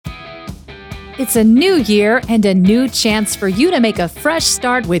It's a new year and a new chance for you to make a fresh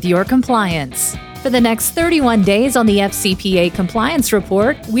start with your compliance. For the next 31 days on the FCPA Compliance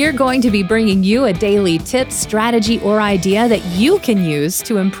Report, we're going to be bringing you a daily tip, strategy, or idea that you can use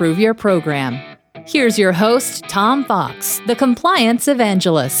to improve your program. Here's your host, Tom Fox, the Compliance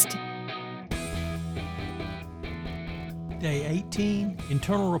Evangelist. Day 18,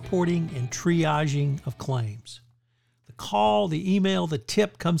 Internal Reporting and Triaging of Claims. The call, the email, the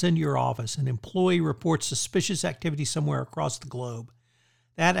tip comes into your office. An employee reports suspicious activity somewhere across the globe.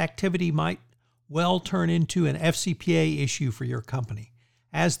 That activity might well turn into an FCPA issue for your company.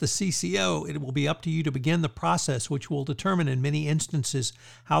 As the CCO, it will be up to you to begin the process, which will determine in many instances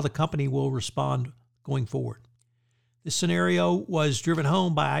how the company will respond going forward. This scenario was driven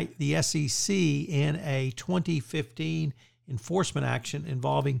home by the SEC in a 2015 enforcement action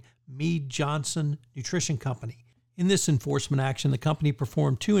involving Mead Johnson Nutrition Company. In this enforcement action, the company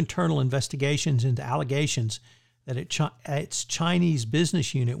performed 2 internal investigations into allegations that its Chinese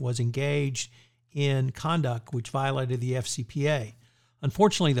business unit was engaged in conduct which violated the FCPA.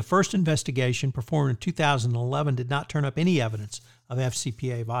 Unfortunately, the first investigation, performed in 2011, did not turn up any evidence of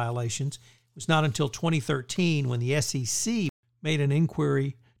FCPA violations. It was not until 2013 when the SEC made an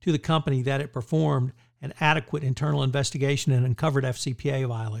inquiry to the company that it performed an adequate internal investigation and uncovered FCPA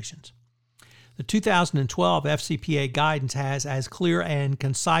violations. The 2012 FCPA guidance has as clear and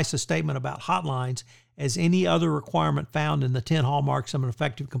concise a statement about hotlines as any other requirement found in the 10 hallmarks of an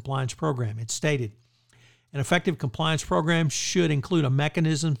effective compliance program. It stated, an effective compliance program should include a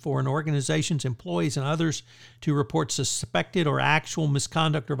mechanism for an organization's employees and others to report suspected or actual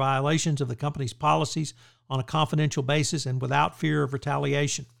misconduct or violations of the company's policies on a confidential basis and without fear of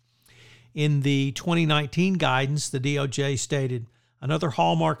retaliation. In the 2019 guidance, the DOJ stated, another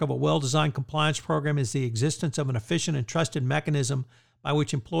hallmark of a well-designed compliance program is the existence of an efficient and trusted mechanism by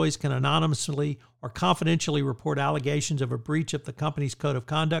which employees can anonymously or confidentially report allegations of a breach of the company's code of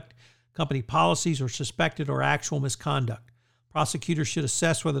conduct, company policies, or suspected or actual misconduct. Prosecutors should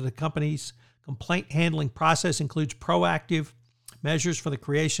assess whether the company's complaint handling process includes proactive measures for the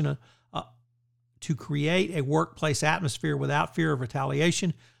creation to create a workplace atmosphere without fear of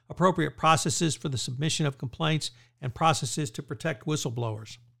retaliation, appropriate processes for the submission of complaints, and processes to protect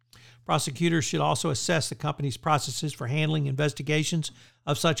whistleblowers. Prosecutors should also assess the company's processes for handling investigations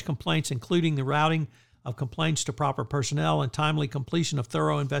of such complaints, including the routing of complaints to proper personnel and timely completion of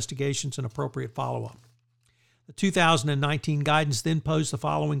thorough investigations and appropriate follow-up. The 2019 guidance then posed the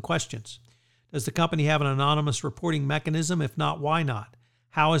following questions. Does the company have an anonymous reporting mechanism? If not, why not?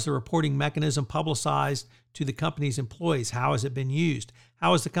 How is the reporting mechanism publicized to the company's employees? How has it been used?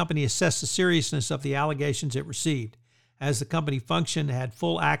 How has the company assessed the seriousness of the allegations it received? Has the company functioned, had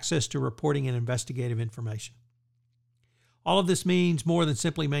full access to reporting and investigative information? All of this means more than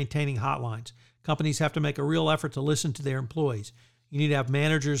simply maintaining hotlines. Companies have to make a real effort to listen to their employees. You need to have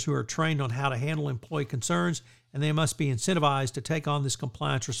managers who are trained on how to handle employee concerns, and they must be incentivized to take on this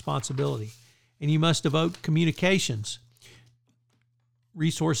compliance responsibility. And you must devote communications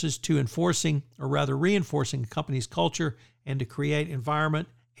resources to reinforcing a company's culture and to create environment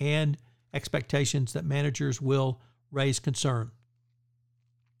and expectations that managers will raise concern.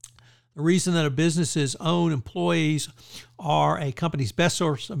 The reason that a business's own employees are a company's best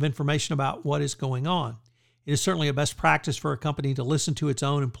source of information about what is going on. It is certainly a best practice for a company to listen to its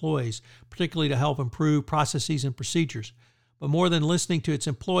own employees, particularly to help improve processes and procedures. But more than listening to its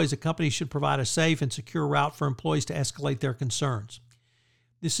employees, a company should provide a safe and secure route for employees to escalate their concerns.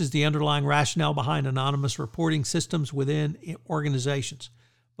 This is the underlying rationale behind anonymous reporting systems within organizations.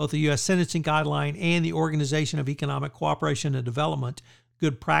 Both the U.S. Sentencing Guideline and the Organization of Economic Cooperation and Development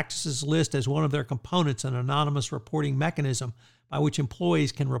Good Practices list as one of their components an anonymous reporting mechanism by which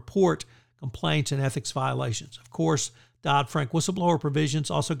employees can report complaints and ethics violations. Of course, Dodd-Frank whistleblower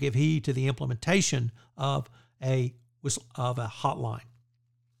provisions also give heed to the implementation of a hotline.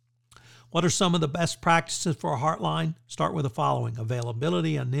 What are some of the best practices for a hotline? Start with the following: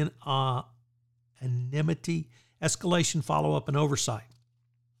 availability, anonymity, escalation, follow-up, and oversight.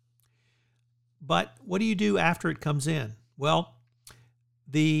 But what do you do after it comes in? Well,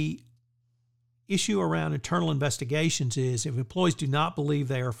 the issue around internal investigations is if employees do not believe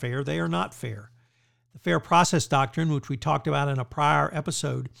they are fair, they are not fair. The fair process doctrine, which we talked about in a prior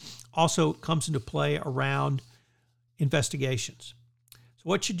episode, also comes into play around investigations. So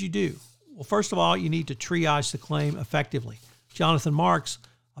what should you do? Well, first of all, you need to triage the claim effectively. Jonathan Marks,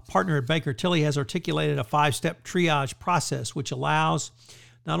 a partner at Baker Tilly, has articulated a 5-step triage process which allows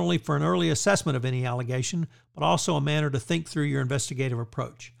not only for an early assessment of any allegation, but also a manner to think through your investigative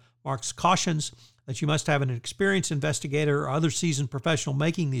approach. Marks cautions that you must have an experienced investigator or other seasoned professional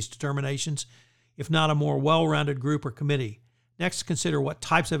making these determinations if not a more well-rounded group or committee. Next, consider what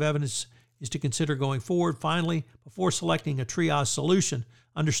types of evidence is to consider going forward. Finally, before selecting a triage solution,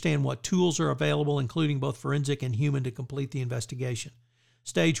 understand what tools are available, including both forensic and human, to complete the investigation.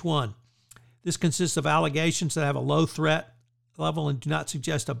 Stage 1. This consists of allegations that have a low threat level and do not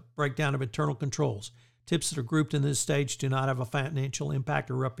suggest a breakdown of internal controls. Tips that are grouped in this stage do not have a financial impact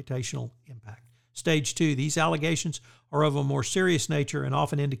or reputational impact. Stage 2. These allegations are of a more serious nature and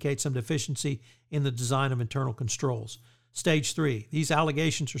often indicate some deficiency in the design of internal controls. Stage 3. These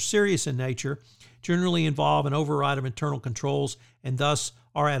allegations are serious in nature, generally involve an override of internal controls, and thus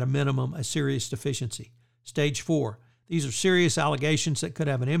are at a minimum a serious deficiency. Stage 4. These are serious allegations that could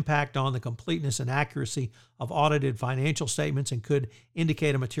have an impact on the completeness and accuracy of audited financial statements and could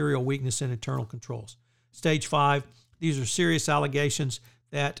indicate a material weakness in internal controls. Stage 5. These are serious allegations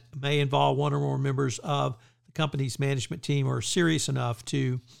that may involve one or more members of the company's management team or are serious enough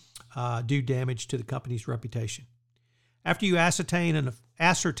to do damage to the company's reputation. After you ascertain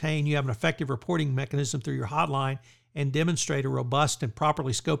you have an effective reporting mechanism through your hotline and demonstrate a robust and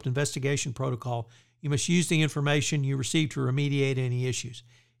properly scoped investigation protocol, you must use the information you receive to remediate any issues.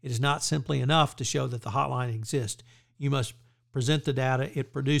 It is not simply enough to show that the hotline exists. You must present the data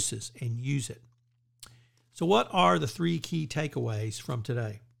it produces and use it. So what are the 3 key takeaways from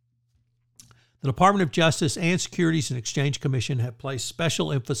today? The Department of Justice and Securities and Exchange Commission have placed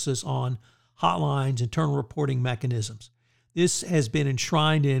special emphasis on hotlines, internal reporting mechanisms. This has been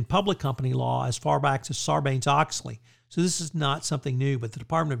enshrined in public company law as far back as Sarbanes-Oxley. So this is not something new, but the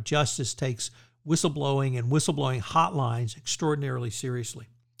Department of Justice takes whistleblowing and whistleblowing hotlines extraordinarily seriously.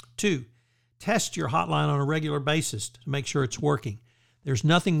 2, test your hotline on a regular basis to make sure it's working. There's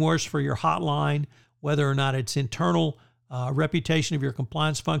nothing worse for your hotline, whether or not it's internal reputation of your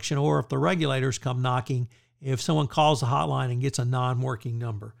compliance function or if the regulators come knocking, if someone calls the hotline and gets a non-working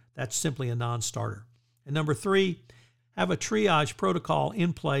number. That's simply a non-starter. And number 3, have a triage protocol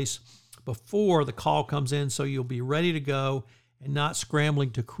in place before the call comes in so you'll be ready to go and not scrambling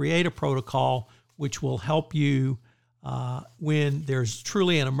to create a protocol which will help you when there's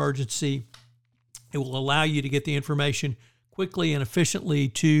truly an emergency. It will allow you to get the information quickly and efficiently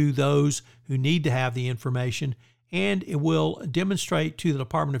to those who need to have the information, and it will demonstrate to the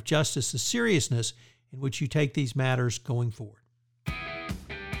Department of Justice the seriousness in which you take these matters going forward.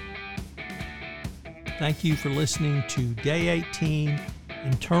 Thank you for listening to Day 18,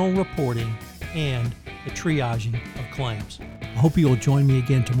 Internal Reporting and the Triaging of Claims. I hope you will join me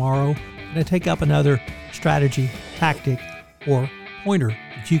again tomorrow when I take up another strategy, tactic, or pointer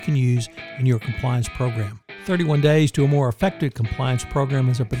that you can use in your compliance program. 31 Days to a More Effective Compliance Program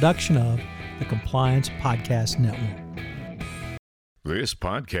is a production of the Compliance Podcast Network. This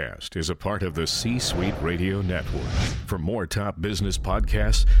podcast is a part of the C-Suite Radio Network. For more top business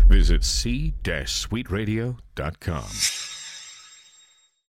podcasts, visit c-suiteradio.com.